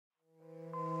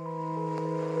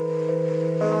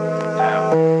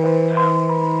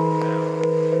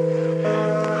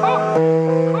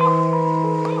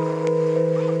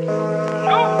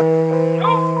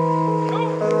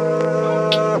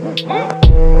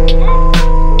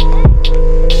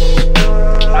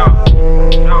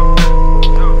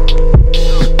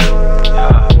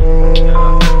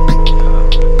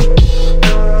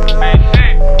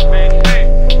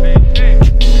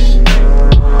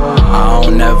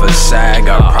Sag,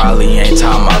 I probably ain't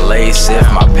tie my lace.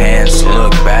 If my pants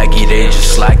look baggy, they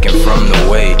just slacking from the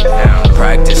weight.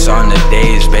 Practice on the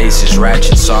days basis,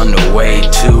 ratchets on the way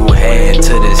too. Heading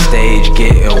to the stage,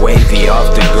 getting wavy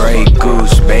off the Grey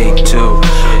Goose bait too.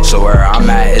 So where I'm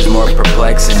at is more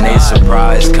perplexing, they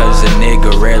surprised, cause a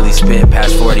nigga rarely spit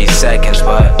past 40 seconds.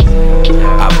 But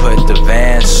I put the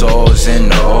Van Souls in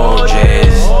the old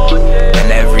J's,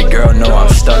 and every girl know I'm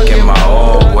stuck in my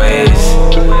old ways.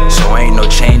 So ain't no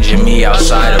changing me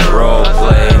outside of role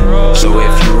play. So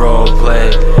if you role play,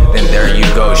 then there you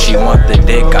go. She want the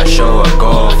dick, I show her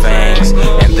gold fangs,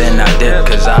 and then I dip,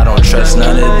 cause I don't trust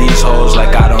none of these hoes,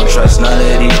 like I don't trust none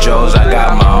of these Joes. I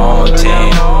got my own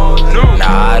team.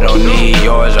 Nah, I don't need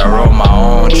yours, I roll my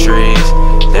own trees.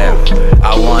 Damn,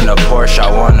 I want a Porsche, I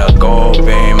want a gold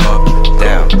Beamer.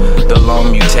 Damn, the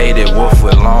lone mutated wolf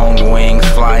with long wings,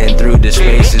 flying through the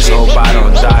spaces. Hope I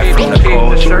don't die from the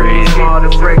cold breeze. Small to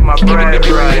break my bread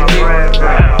right.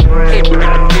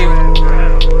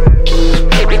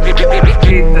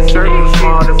 Keep the circle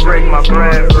small to break my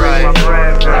bread right.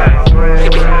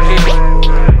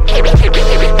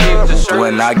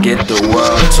 When I get the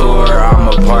world tour,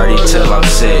 I'ma party till I'm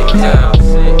sick, yeah.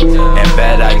 And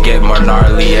bet I get more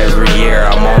gnarly every year.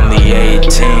 I'm only 18,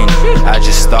 I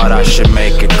just thought I should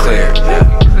make it clear,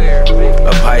 yeah.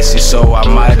 A Pisces, so I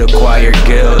might acquire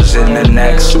gills in the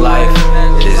next life.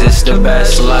 Is this the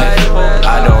best life?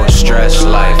 I don't